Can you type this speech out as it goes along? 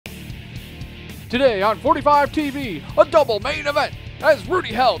Today on 45 TV, a double main event as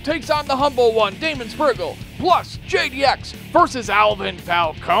Rudy Hell takes on the humble one, Damon Spriggle, plus JDX versus Alvin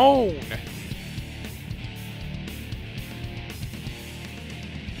Falcone.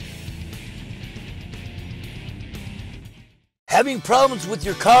 Having problems with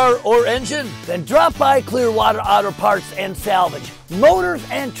your car or engine? Then drop by Clearwater Auto Parts and Salvage. Motors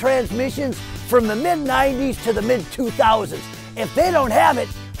and transmissions from the mid-90s to the mid-2000s. If they don't have it,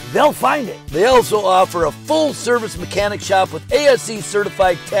 they'll find it. They also offer a full-service mechanic shop with ASE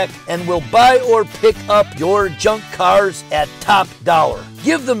certified tech and will buy or pick up your junk cars at top dollar.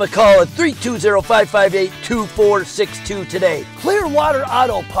 Give them a call at 320-558-2462 today. Clearwater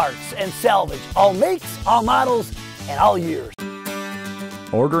Auto Parts and Salvage. All makes, all models, and all years.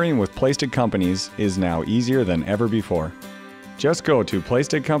 Ordering with Plastic Companies is now easier than ever before. Just go to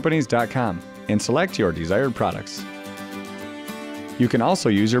plasticcompanies.com and select your desired products. You can also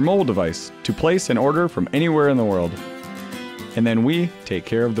use your mobile device to place an order from anywhere in the world. And then we take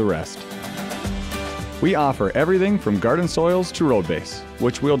care of the rest. We offer everything from garden soils to road base,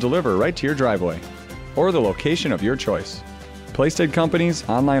 which we'll deliver right to your driveway or the location of your choice. Plastic Companies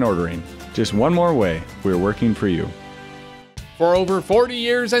online ordering. Just one more way we're working for you. For over 40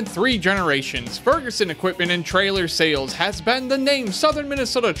 years and 3 generations, Ferguson Equipment and Trailer Sales has been the name Southern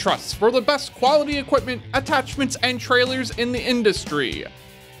Minnesota trusts for the best quality equipment, attachments, and trailers in the industry.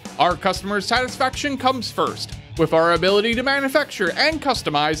 Our customer satisfaction comes first, with our ability to manufacture and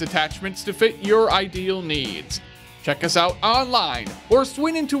customize attachments to fit your ideal needs. Check us out online or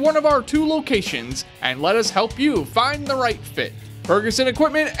swing into one of our 2 locations and let us help you find the right fit. Ferguson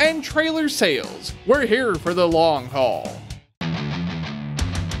Equipment and Trailer Sales. We're here for the long haul.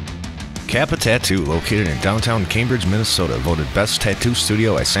 Kappa Tattoo, located in downtown Cambridge, Minnesota, voted Best Tattoo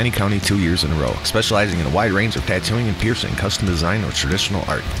Studio at Sandy County 2 years in a row, specializing in a wide range of tattooing and piercing, custom design, or traditional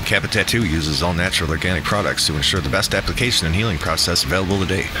art. Kappa Tattoo uses all natural organic products to ensure the best application and healing process available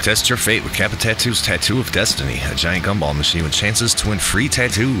today. Test your fate with Kappa Tattoo's Tattoo of Destiny, a giant gumball machine with chances to win free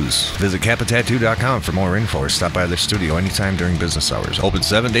tattoos. Visit kappatattoo.com for more info or stop by their studio anytime during business hours. Open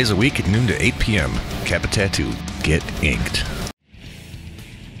 7 days a week at noon to 8 p.m. Kappa Tattoo. Get inked.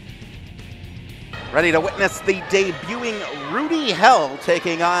 Ready to witness the debuting Rudy Hell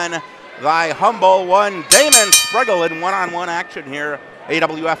taking on thy humble one, Damon Spriggle, in one-on-one action here.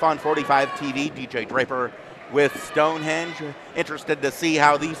 AWF on 45 TV, DJ Draper with Stonehenge. Interested to see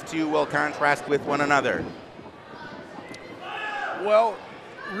how these two will contrast with one another. Well,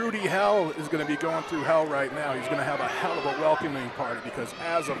 Rudy Hell is going to be going through hell right now. He's going to have a hell of a welcoming party because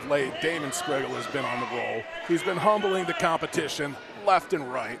as of late, Damon Spriggle has been on the roll. He's been humbling the competition left and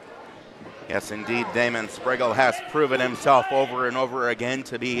right. Yes, indeed, Damon Spriggle has proven himself over and over again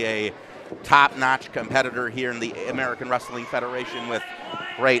to be a top-notch competitor here in the American Wrestling Federation with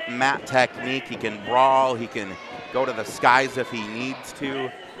great mat technique. He can brawl, he can go to the skies if he needs to.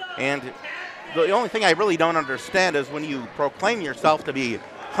 And the only thing I really don't understand is when you proclaim yourself to be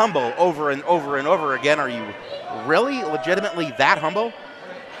humble over and over and over again, are you really legitimately that humble?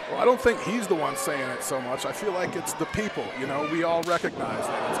 Well, I don't think he's the one saying it so much. I feel like it's the people. You know, we all recognize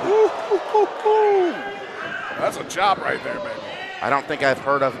that. That's a job right there, baby. I don't think I've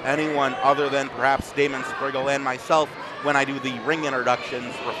heard of anyone other than perhaps Damon Spriggle and myself when I do the ring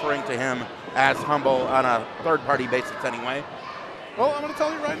introductions, referring to him as humble on a third-party basis anyway. Well, I'm going to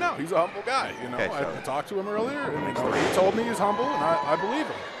tell you right now, he's a humble guy. You know, Okay, so I talked to him earlier, and he told me he's humble, and I believe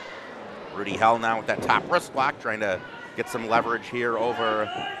him. Rudy Hell now with that top wrist lock, trying to get some leverage here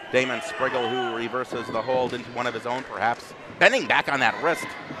over Damon Spriggle, who reverses the hold into one of his own, perhaps. Bending back on that wrist.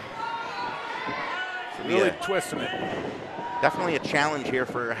 Really twisting it. Definitely a challenge here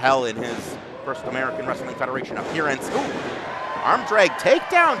for Hell in his first American Wrestling Federation appearance. Ooh, arm drag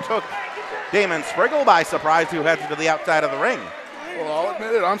takedown took Damon Spriggle by surprise, who heads to the outside of the ring. Well, I'll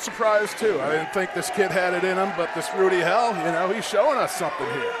admit it, I'm surprised too. I didn't think this kid had it in him, but this Rudy Hell, you know, he's showing us something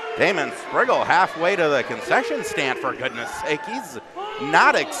here. Damon Spriggle halfway to the concession stand, for goodness sake. He's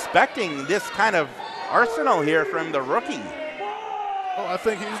not expecting this kind of arsenal here from the rookie. Well, I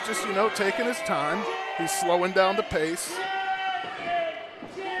think he's just, you know, taking his time. He's slowing down the pace.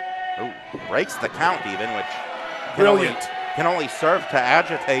 Ooh, breaks the count even, which can only serve to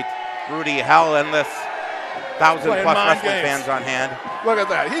agitate Rudy Hell and this 1,000+ wrestling fans on hand. Look at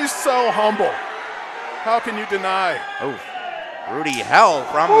that. He's so humble. How can you deny? Ooh, Rudy Hell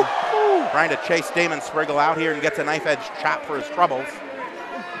from trying to chase Damon Spriggle out here and gets a knife-edge chop for his troubles.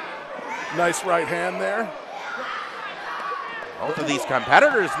 Nice right hand there. Both of these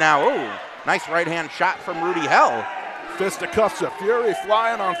competitors now. Ooh, nice right-hand shot from Rudy Hell. Fisticuffs of Fury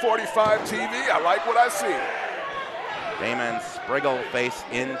flying on 45 TV. I like what I see. Damon Spriggle face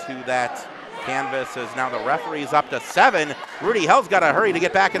into that Canvas is now the referee's up to 7. Rudy Hell's got to hurry to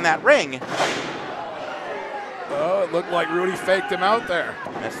get back in that ring. Oh, it looked like Rudy faked him out there.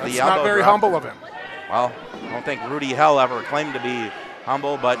 Missed That's the elbow not very drop. humble of him. Well, I don't think Rudy Hell ever claimed to be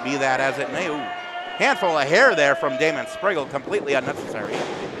humble, but be that as it may. Ooh, handful of hair there from Damon Spriggle, completely unnecessary.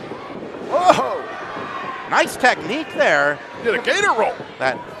 Whoa! Nice technique there. Did a gator roll.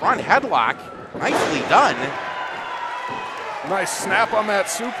 That front headlock, nicely done. Nice snap on that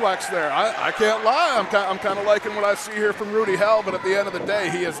suplex there. I can't lie. I'm kind of liking what I see here from Rudy Hell, but at the end of the day,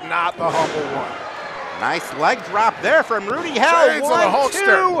 he is not the humble one. Nice leg drop there from Rudy Hell. Shades of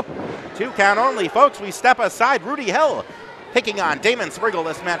the Hulkster. 2 count only, folks. We step aside. Rudy Hell picking on Damon Spriggle.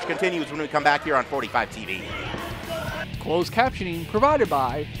 This match continues when we come back here on 45 TV. Closed captioning provided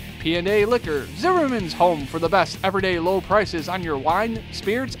by P&A Liquor, Zimmerman's home for the best everyday low prices on your wine,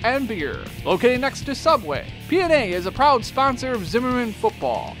 spirits, and beer. Located next to Subway, P&A is a proud sponsor of Zimmerman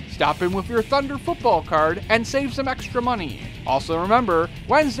Football. Stop in with your Thunder football card and save some extra money. Also remember,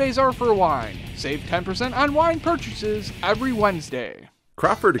 Wednesdays are for wine. Save 10% on wine purchases every Wednesday.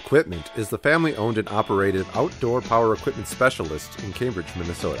 Crawford Equipment is the family-owned and operated outdoor power equipment specialist in Cambridge,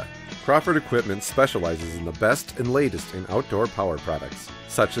 Minnesota. Crawford Equipment specializes in the best and latest in outdoor power products,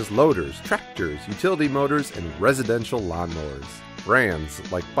 such as loaders, tractors, utility motors, and residential lawnmowers.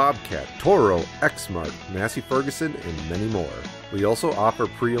 Brands like Bobcat, Toro, Exmark, Massey Ferguson, and many more. We also offer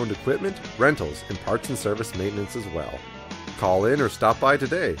pre-owned equipment, rentals, and parts and service maintenance as well. Call in or stop by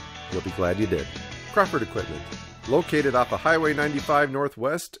today. You'll be glad you did. Crawford Equipment, located off of Highway 95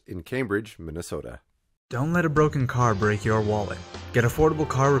 Northwest in Cambridge, Minnesota. Don't let a broken car break your wallet. Get affordable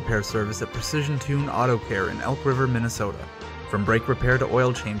car repair service at Precision Tune Auto Care in Elk River, Minnesota. From brake repair to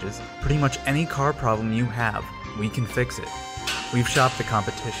oil changes, pretty much any car problem you have, we can fix it. We've shopped the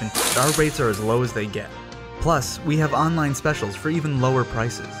competition, but our rates are as low as they get. Plus, we have online specials for even lower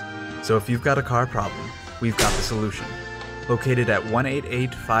prices. So if you've got a car problem, we've got the solution. Located at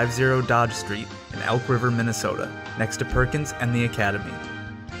 18850 Dodge Street in Elk River, Minnesota, next to Perkins and the Academy.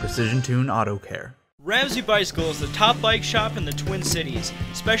 Precision Tune Auto Care. Ramsey Bicycle is the top bike shop in the Twin Cities,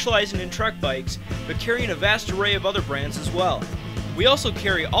 specializing in truck bikes, but carrying a vast array of other brands as well. We also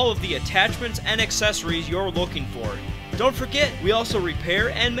carry all of the attachments and accessories you're looking for. Don't forget, we also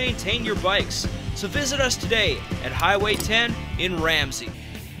repair and maintain your bikes. So visit us today at Highway 10 in Ramsey.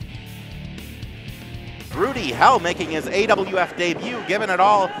 Rudy Hell making his AWF debut, giving it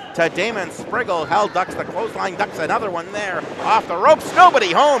all to Damon Spriggle. Hell ducks the clothesline, ducks another one there. Off the ropes,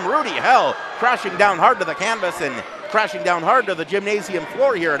 nobody home. Rudy Hell crashing down hard to the canvas and crashing down hard to the gymnasium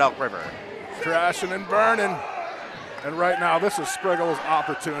floor here at Elk River. Crashing and burning. And right now, this is Spriggle's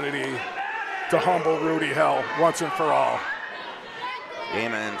opportunity to humble Rudy Hell once and for all.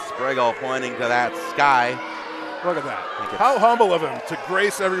 Damon Spriggle pointing to that sky. Look at that. How humble of him to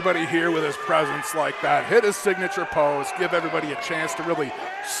grace everybody here with his presence like that. Hit his signature pose, give everybody a chance to really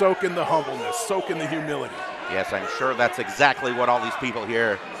soak in the humbleness, soak in the humility. Yes, I'm sure that's exactly what all these people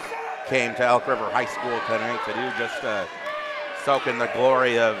here came to Elk River High School tonight to do, just to soak in the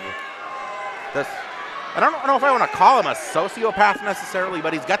glory of this. I don't know if I want to call him a sociopath necessarily,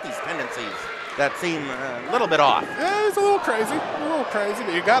 but he's got these tendencies that seem a little bit off. Yeah, he's a little crazy,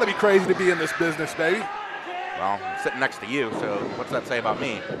 but you got to be crazy to be in this business, baby. Well, I'm sitting next to you, so what's that say about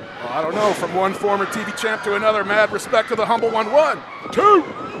me? Well, I don't know. From one former TV champ to another, mad respect to the humble one. 1, 2.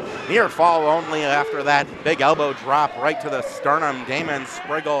 Near fall only after that big elbow drop right to the sternum. Damon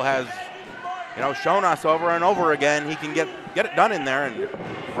Spriggle has, shown us over and over again he can get it done in there. And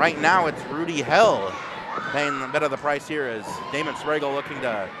right now it's Rudy Hell paying a bit of the price here as Damon Spriggle looking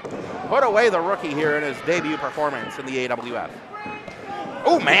to put away the rookie here in his debut performance in the AWF.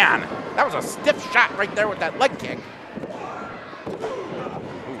 Oh, man, that was a stiff shot right there with that leg kick.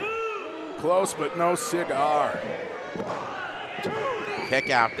 Close, but no cigar. Kick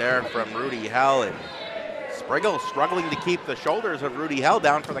out there from Rudy Hell, and Spriggle struggling to keep the shoulders of Rudy Hell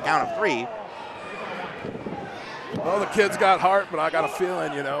down for the count of 3. Well, the kid's got heart, but I got a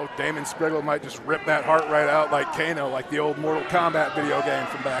feeling, Damon Spriggle might just rip that heart right out like Kano, like the old Mortal Kombat video game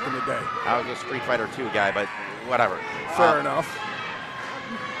from back in the day. I was a Street Fighter 2 guy, but whatever. Fair enough.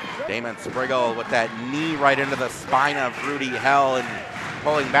 Damon Spriggle with that knee right into the spine of Rudy Hell and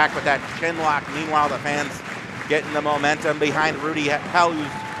pulling back with that chin lock. Meanwhile, the fans getting the momentum behind Rudy Hell,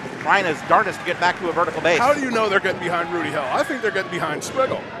 who's trying his darndest to get back to a vertical base. How do you know they're getting behind Rudy Hell? I think they're getting behind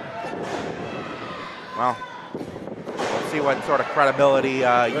Spriggle. Well, we'll see what sort of credibility you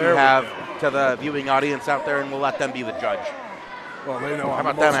have to the viewing audience out there, and we'll let them be the judge. Well, they know I'm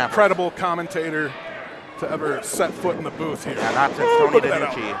the most credible commentator to ever set foot in the booth here. Yeah, not since Tony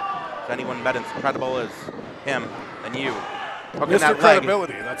DiNucci. Has anyone been as credible as him and you? hooking Mr. that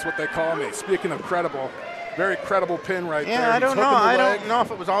Credibility, that's what they call me. Speaking of credible, very credible pin right there. Yeah, I don't know. I don't know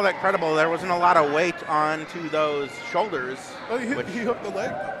if it was all that credible. There wasn't a lot of weight onto those shoulders. Oh, he hooked the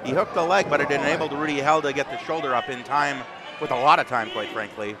leg. He hooked the leg, but it enabled Rudy Hell to get the shoulder up in time, with a lot of time, quite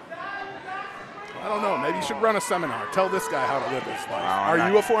frankly. I don't know. Maybe you should run a seminar. Tell this guy how to live his life. Are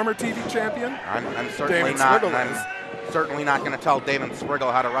you a former TV champion? I'm certainly not. I'm certainly not going to tell Damon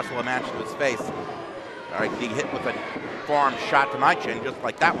Spriggle how to wrestle a match to his face. All right, he hit with a forearm shot to my chin, just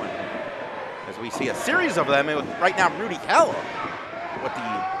like that one. As we see a series of them, right now Rudy Hell with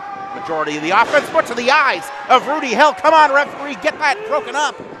the majority of the offense, but to the eyes of Rudy Hell. Come on, referee, get that broken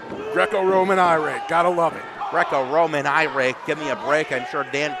up. Greco-Roman eye rake, gotta love it. Greco-Roman eye rake, give me a break. I'm sure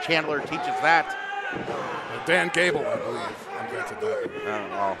Dan Chandler teaches that. Dan Gable, I believe, invented that.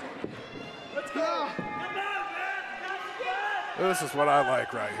 Oh, well. This is what I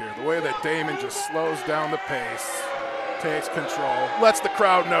like right here. The way that Damon just slows down the pace, takes control, lets the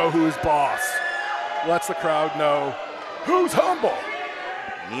crowd know who's boss, lets the crowd know who's humble.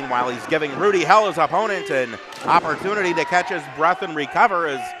 Meanwhile, he's giving Rudy Hell, his opponent, an opportunity to catch his breath and recover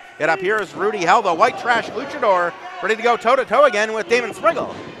as it appears Rudy Hell, the white trash luchador, ready to go toe-to-toe again with Damon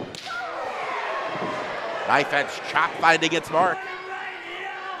Spriggle. Knife edge chop fighting against Mark.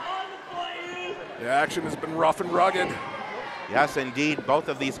 The action has been rough and rugged. Yes, indeed. Both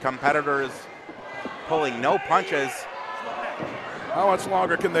of these competitors pulling no punches. How much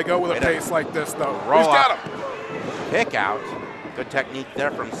longer can they go with a pace like this, though? Roll He's got up. him. Kick out. Good technique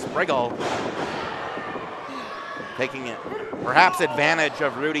there from Spriggle. Taking it, perhaps advantage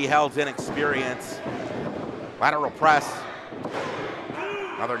of Rudy Hell's inexperience. Lateral press.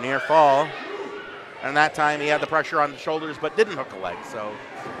 Another near fall. And that time he had the pressure on the shoulders but didn't hook the leg. So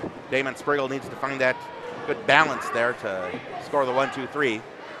Damon Spriggle needs to find that good balance there to score the 1-2-3.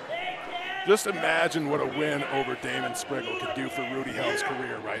 Just imagine what a win over Damon Spriggle could do for Rudy Hell's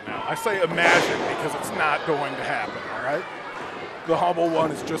career right now. I say imagine because it's not going to happen, all right? The humble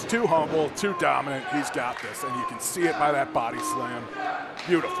one is just too humble, too dominant. He's got this, and you can see it by that body slam.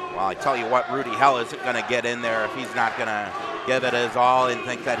 Beautiful. Well, I tell you what, Rudy Hell isn't going to get in there if he's not going to give it his all and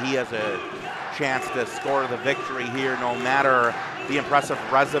think that he has a chance to score the victory here, no matter the impressive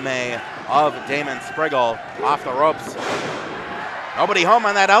resume of Damon Spriggle. Off the ropes. Nobody home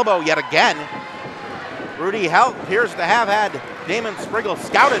on that elbow yet again. Rudy Hell appears to have had Damon Spriggle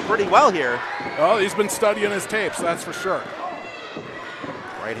scouted pretty well here. Oh, he's been studying his tapes, that's for sure.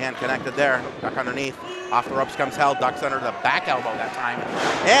 Right hand connected there, duck underneath. Off the ropes comes Hell, ducks under the back elbow that time.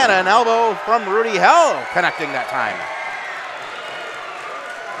 And an elbow from Rudy Hell connecting that time.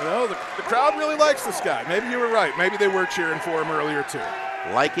 You know, the crowd really likes this guy. Maybe you were right. Maybe they were cheering for him earlier, too.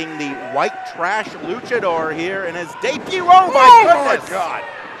 Liking the white trash luchador here in his debut. Oh, my goodness. My God.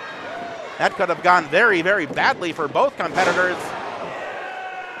 That could have gone very, very badly for both competitors.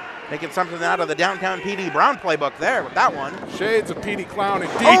 Making something out of the downtown P.D. Brown playbook there with that one. Shades of P.D. Clown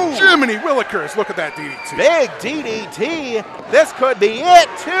indeed. Jiminy Willikers, look at that DDT. Big DDT. This could be it,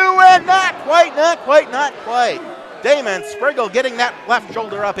 too, and not quite, not quite, not quite. Damon Spriggle getting that left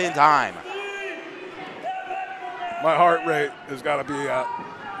shoulder up in time. My heart rate has got to be at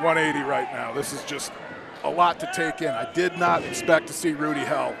 180 right now. This is just a lot to take in. I did not expect to see Rudy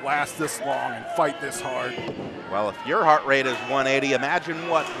Hell last this long and fight this hard. Well, if your heart rate is 180, imagine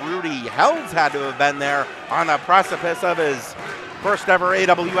what Rudy Hell's had to have been there on the precipice of his first ever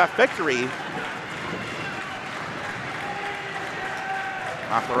AWF victory.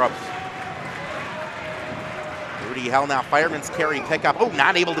 Off the ropes. Rudy Hell now fireman's carry pickup. Oh,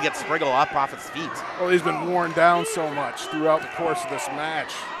 not able to get Spriggle up off his feet. Well, he's been worn down so much throughout the course of this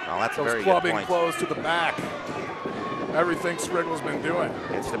match. Well, that's a Those very good clubbing point. close to the back. Everything Spriggle's been doing.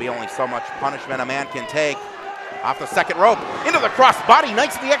 Gets to be only so much punishment a man can take. Off the second rope, into the cross body,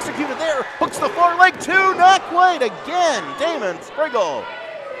 nicely executed there. Hooks the foreleg too, not quite again. Damon Spriggle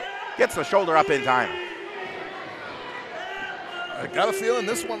gets the shoulder up in time. I got a feeling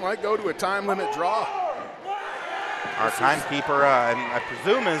this one might go to a time limit draw. Our timekeeper, I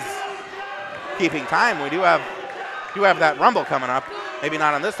presume, is keeping time. We do have that Rumble coming up. Maybe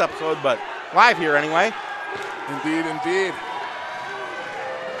not on this episode, but live here anyway. Indeed, indeed.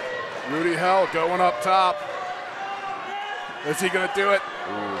 Rudy Hell going up top. Is he going to do it?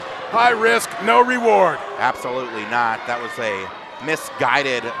 Ooh. High risk, no reward. Absolutely not. That was a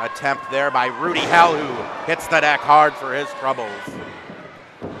misguided attempt there by Rudy Hell, who hits the deck hard for his troubles.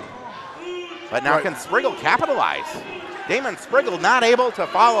 But now can Spriggle capitalize? Damon Spriggle not able to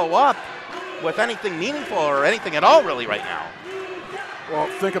follow up with anything meaningful or anything at all really right now. Well,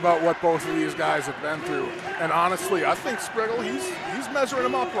 think about what both of these guys have been through. And honestly, I think Spriggle, he's measuring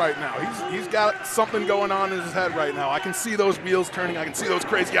him up right now. He's got something going on in his head right now. I can see those wheels turning. I can see those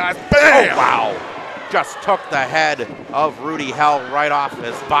crazy eyes. Bam! Oh, wow. Just took the head of Rudy Hell right off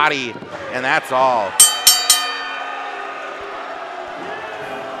his body, and that's all.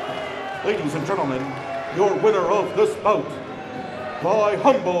 Ladies and gentlemen, your winner of this bout, my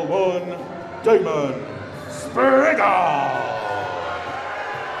humble one, Damon Spriggle.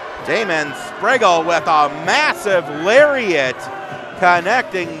 Damon Spriggle with a massive lariat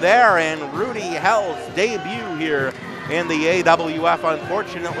connecting there, and Rudy Hell's debut here in the AWF,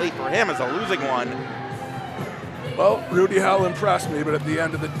 unfortunately for him, is a losing one. Well, Rudy Hell impressed me, but at the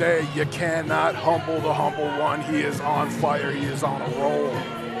end of the day, you cannot humble the humble one. He is on fire. He is on a roll.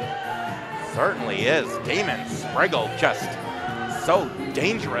 Certainly is. Damon Spriggle just so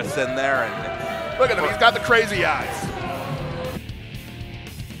dangerous in there. And look at him. He's got the crazy eyes.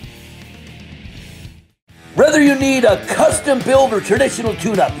 Whether you need a custom build or traditional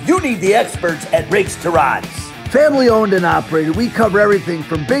tune-up, you need the experts at Rigs to Rods. Family owned and operated, we cover everything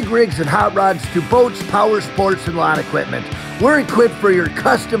from big rigs and hot rods to boats, power sports, and lawn equipment. We're equipped for your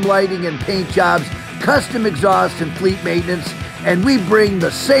custom lighting and paint jobs, custom exhaust and fleet maintenance, and we bring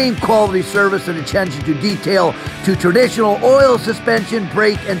the same quality service and attention to detail to traditional oil, suspension,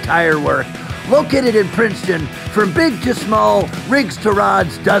 brake, and tire work. Located in Princeton, from big to small, Rigs to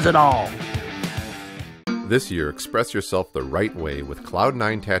Rods does it all. This year, express yourself the right way with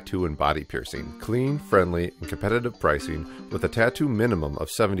Cloud9 Tattoo and Body Piercing. Clean, friendly, and competitive pricing with a tattoo minimum of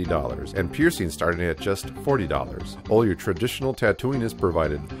 $70 and piercing starting at just $40. All your traditional tattooing is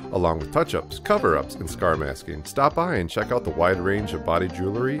provided, along with touch-ups, cover-ups, and scar masking. Stop by and check out the wide range of body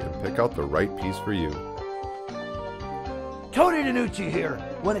jewelry and pick out the right piece for you. Tony DiNucci here.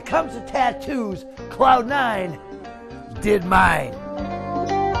 When it comes to tattoos, Cloud9 did mine.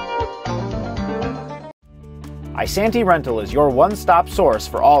 Isanti Rental is your one-stop source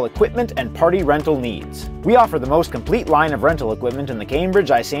for all equipment and party rental needs. We offer the most complete line of rental equipment in the Cambridge,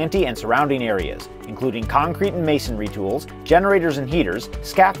 Isanti, and surrounding areas, including concrete and masonry tools, generators and heaters,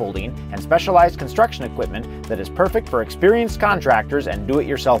 scaffolding, and specialized construction equipment that is perfect for experienced contractors and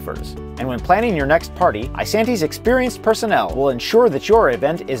do-it-yourselfers. And when planning your next party, Isanti's experienced personnel will ensure that your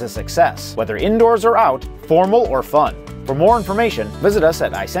event is a success, whether indoors or out, formal or fun. For more information, visit us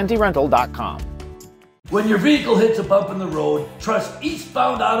at isantirental.com. When your vehicle hits a bump in the road, trust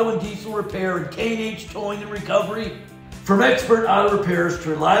Eastbound Auto and Diesel Repair and K&H Towing and Recovery. From expert auto repairs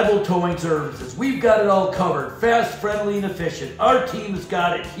to reliable towing services, we've got it all covered. Fast, friendly, and efficient. Our team has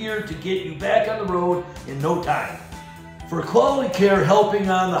got it here to get you back on the road in no time. For quality care helping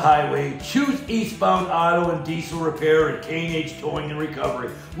on the highway, choose Eastbound Auto and Diesel Repair and K&H Towing and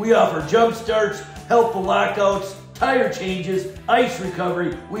Recovery. We offer jump starts, helpful lockouts, tire changes, ice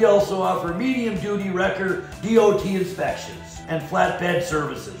recovery. We also offer medium-duty wrecker DOT inspections and flatbed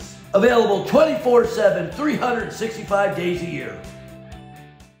services. Available 24/7, 365 days a year.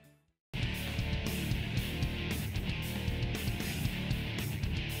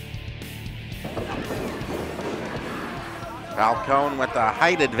 Falcone with the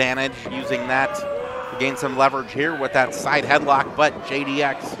height advantage, using that to gain some leverage here with that side headlock, but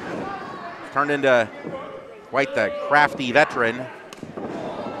JDX turned into quite the crafty veteran.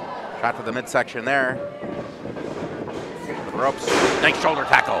 Shot to the midsection there. The ropes. Nice shoulder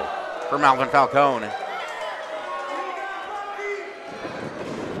tackle from Alvin Falcone.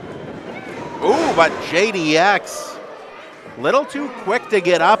 Ooh, but JDX, little too quick to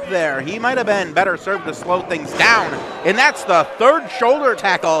get up there. He might have been better served to slow things down. And that's the third shoulder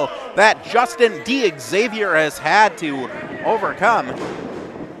tackle that Justin D. Xavier has had to overcome.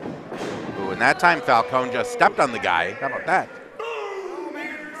 And that time Falcone just stepped on the guy. How about that?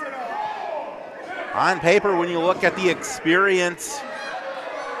 On paper, when you look at the experience,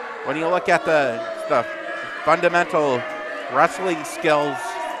 when you look at the fundamental wrestling skills,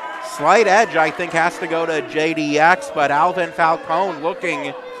 slight edge, I think, has to go to JDX, but Alvin Falcone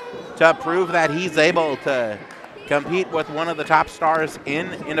looking to prove that he's able to compete with one of the top stars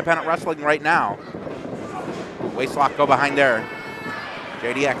in independent wrestling right now. Waistlock go behind there.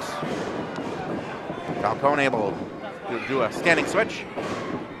 JDX. Falcone able to do a standing switch.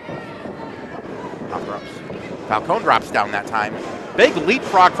 Off the ropes. Falcone drops down that time. Big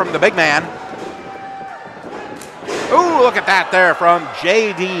leapfrog from the big man. Ooh, look at that there from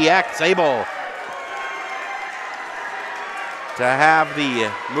JDX. Able to have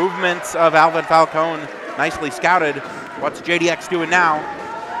the movements of Alvin Falcone nicely scouted. What's JDX doing now?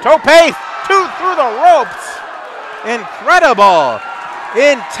 Tope through the ropes. Incredible.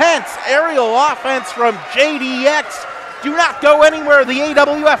 Intense aerial offense from JDX. Do not go anywhere. The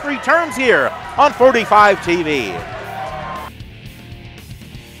AWF returns here on 45 TV.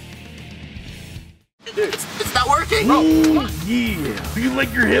 It's not working. Oh, yeah. Feel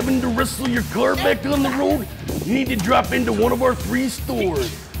like you're having to wrestle your car back on the road? You need to drop into one of our 3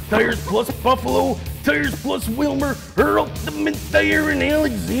 stores. Tires Plus Buffalo, Tires Plus Wilmer, or Ultimate Tire in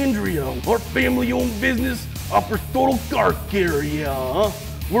Alexandria. Our family-owned business offers total car care, yeah.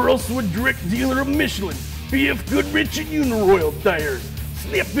 We're also a direct dealer of Michelin, BF Goodrich, and Uniroyal tires.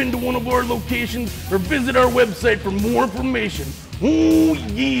 Snap into one of our locations or visit our website for more information. Oh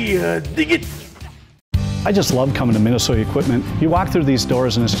yeah, dig it. I just love coming to Minnesota Equipment. You walk through these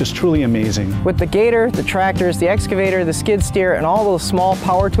doors and it's just truly amazing. With the Gator, the tractors, the excavator, the skid steer, and all those small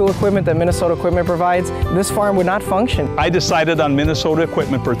power tool equipment that Minnesota Equipment provides, this farm would not function. I decided on Minnesota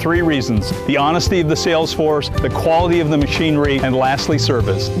Equipment for 3 reasons: the honesty of the sales force, the quality of the machinery, and lastly,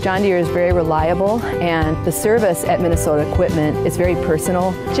 service. John Deere is very reliable, and the service at Minnesota Equipment is very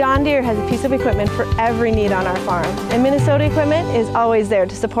personal. John Deere has a piece of equipment for every need on our farm, and Minnesota Equipment is always there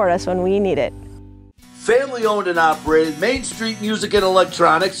to support us when we need it. Family owned and operated, Main Street Music and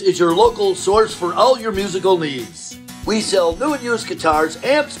Electronics is your local source for all your musical needs. We sell new and used guitars,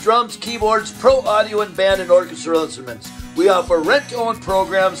 amps, drums, keyboards, pro audio, and band and orchestral instruments. We offer rent-to-own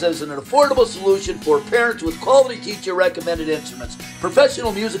programs as an affordable solution for parents with quality teacher-recommended instruments.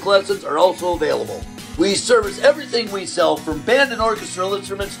 Professional music lessons are also available. We service everything we sell, from band and orchestral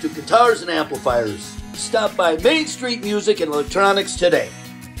instruments to guitars and amplifiers. Stop by Main Street Music and Electronics today.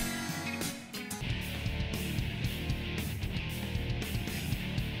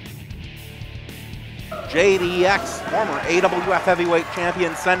 JDX, former AWF Heavyweight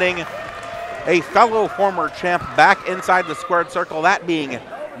Champion, sending a fellow former champ back inside the squared circle, that being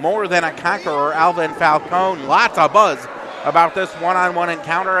More Than a Conqueror, Alvin Falcone. Lots of buzz about this one-on-one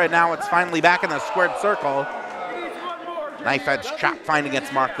encounter, and now it's finally back in the squared circle. Knife edge chop finding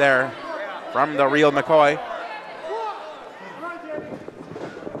its mark there from the real McCoy.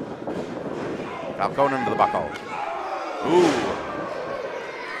 Falcone into the buckle. Ooh.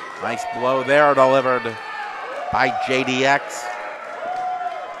 Nice blow there delivered by JDX.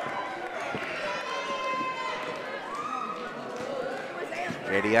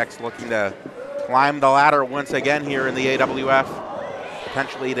 JDX looking to climb the ladder once again here in the AWF,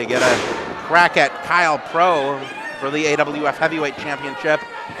 potentially to get a crack at Kyle Pro for the AWF Heavyweight Championship.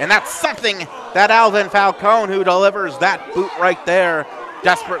 And that's something that Alvin Falcone, who delivers that boot right there,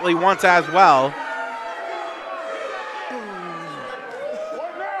 desperately wants as well.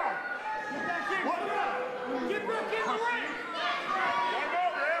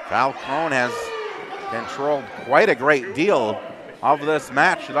 Falcone has controlled quite a great deal of this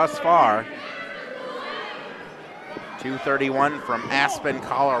match thus far. 231 from Aspen,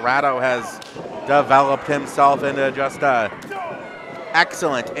 Colorado, has developed himself into just a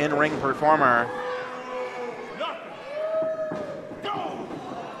excellent in-ring performer.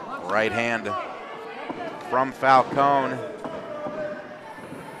 Right hand from Falcone.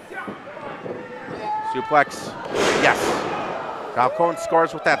 Suplex, yes. Falcone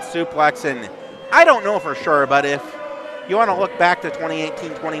scores with that suplex, and I don't know for sure, but if you want to look back to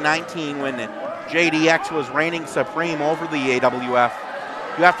 2018-2019 when JDX was reigning supreme over the AWF,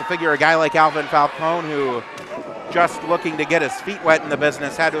 you have to figure a guy like Alvin Falcone, who just looking to get his feet wet in the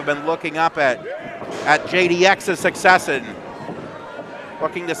business, had to have been looking up at JDX's success and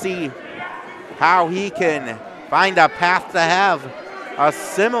looking to see how he can find a path to have a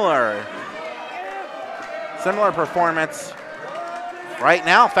similar performance. Right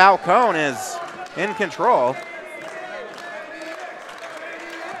now, Falcone is in control.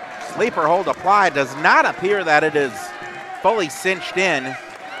 Sleeper hold applied. Does not appear that it is fully cinched in.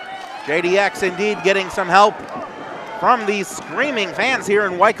 JDX indeed getting some help from these screaming fans here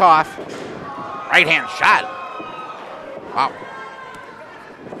in Wyckoff. Right hand shot. Wow.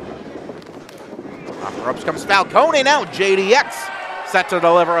 Off the ropes comes Falcone. Now JDX set to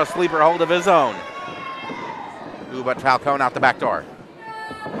deliver a sleeper hold of his own. Ooh, but Falcone out the back door.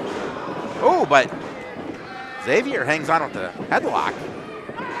 Oh, but Xavier hangs on with the headlock.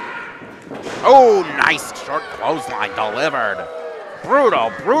 Oh, nice short clothesline delivered.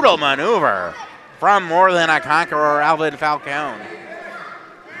 Brutal, brutal maneuver from More Than a Conqueror, Alvin Falcone.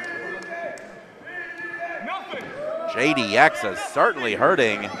 JDX is certainly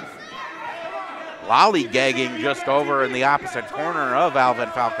hurting. Lollygagging just over in the opposite corner of Alvin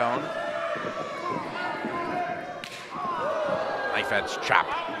Falcone. Knife edge chop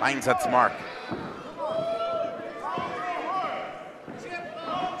finds its mark.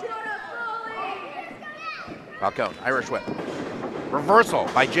 Falcone, Irish whip. Reversal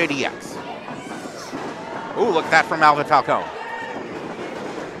by JDX. Ooh, look at that from Alvin Falcone.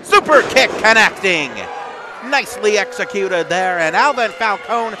 Super kick connecting. Nicely executed there, and Alvin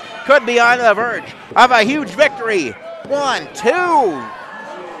Falcone could be on the verge of a huge victory. 1, 2.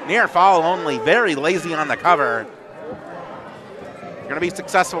 Near fall only, very lazy on the cover. Going to be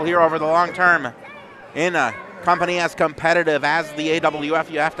successful here over the long term in a company as competitive as the AWF.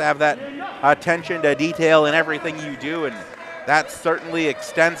 You have to have that attention to detail in everything you do, and that certainly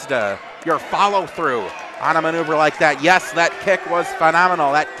extends to your follow-through on a maneuver like that. Yes, that kick was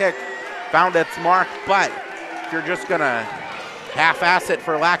phenomenal. That kick found its mark, but if you're just going to half-ass it,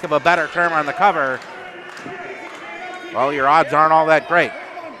 for lack of a better term, on the cover, well, your odds aren't all that great.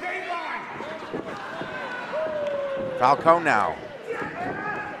 Falcone now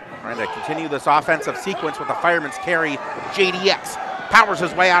trying to continue this offensive sequence with a fireman's carry. JDX powers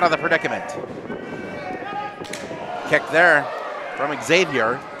his way out of the predicament. Kick there from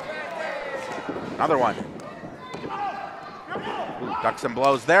Xavier. Another one. Ooh, ducks and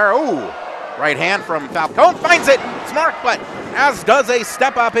blows there. Ooh, right hand from Falcone. Finds it. Smart, but as does a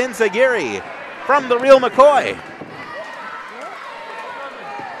step up in Sagiri from the real McCoy.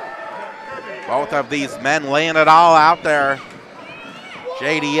 Both of these men laying it all out there.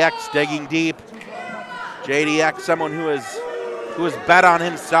 JDX digging deep. JDX, someone who has bet on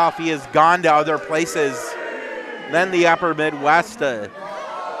himself. He has gone to other places than the upper Midwest to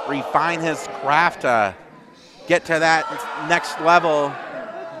refine his craft, to get to that next level.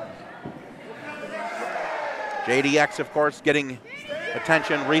 JDX, of course, getting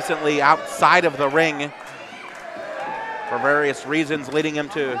attention recently outside of the ring for various reasons, leading him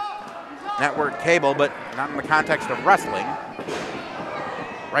to network cable, but not in the context of wrestling.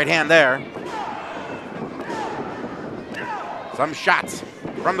 Right hand there. Some shots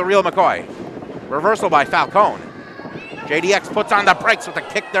from the real McCoy. Reversal by Falcone. JDX puts on the brakes with a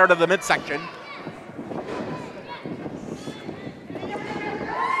kick there to the midsection.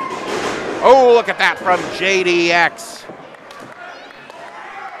 Oh, look at that from JDX.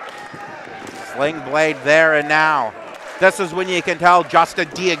 Sling blade there and now. This is when you can tell Justin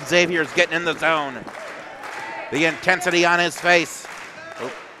D. Xavier's getting in the zone. The intensity on his face.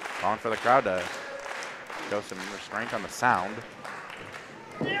 Oh, calling for the crowd to show some restraint on the sound.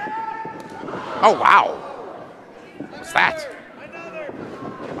 Oh, wow. What's that?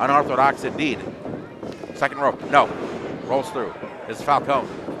 Unorthodox indeed. Second rope. No. Rolls through. This is Falcone.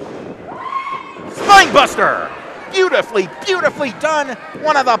 Spine buster! Beautifully, beautifully done.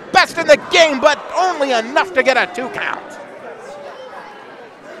 One of the best in the game, but only enough to get a 2 count.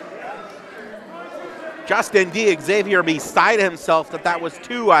 Justin D. Xavier beside himself that was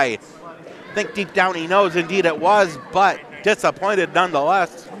 2. I think deep down he knows indeed it was, but disappointed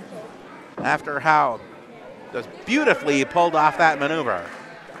nonetheless after how just beautifully he pulled off that maneuver.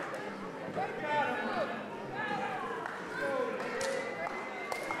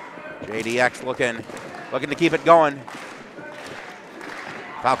 JDX looking to keep it going.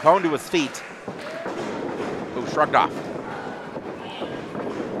 Falcone to his feet. Ooh, shrugged off.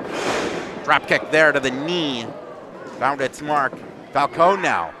 Drop kick there to the knee. Found its mark. Falcone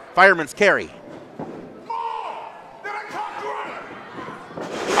now. Fireman's carry.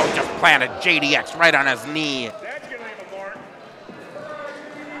 Oh, just planted JDX right on his knee.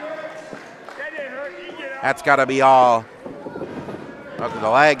 That's got to be all. Look at the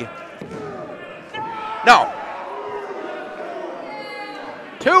leg. No.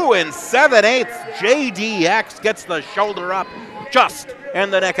 2 7/8. JDX gets the shoulder up just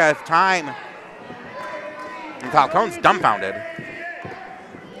in the nick of time. And Falcone's dumbfounded.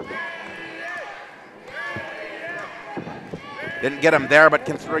 Didn't get him there, but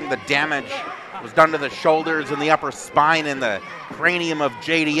considering the damage was done to the shoulders and the upper spine and the cranium of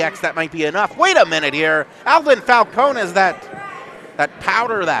JDX, that might be enough. Wait a minute here. Alvin Falcone is that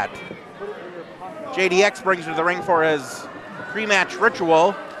powder that JDX brings to the ring for his pre-match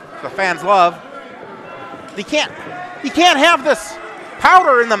ritual. The fans love. He can't have this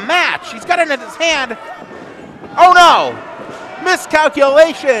powder in the match. He's got it in his hand. Oh no!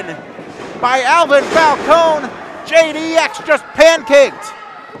 Miscalculation by Alvin Falcone. JDX just pancaked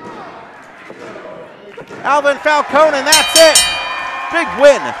Alvin Falcone, and that's it. Big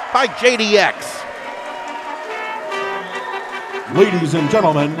win by JDX. Ladies and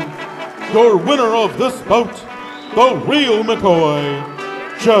gentlemen, your winner of this bout, the real McCoy,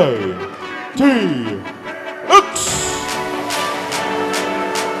 JDX.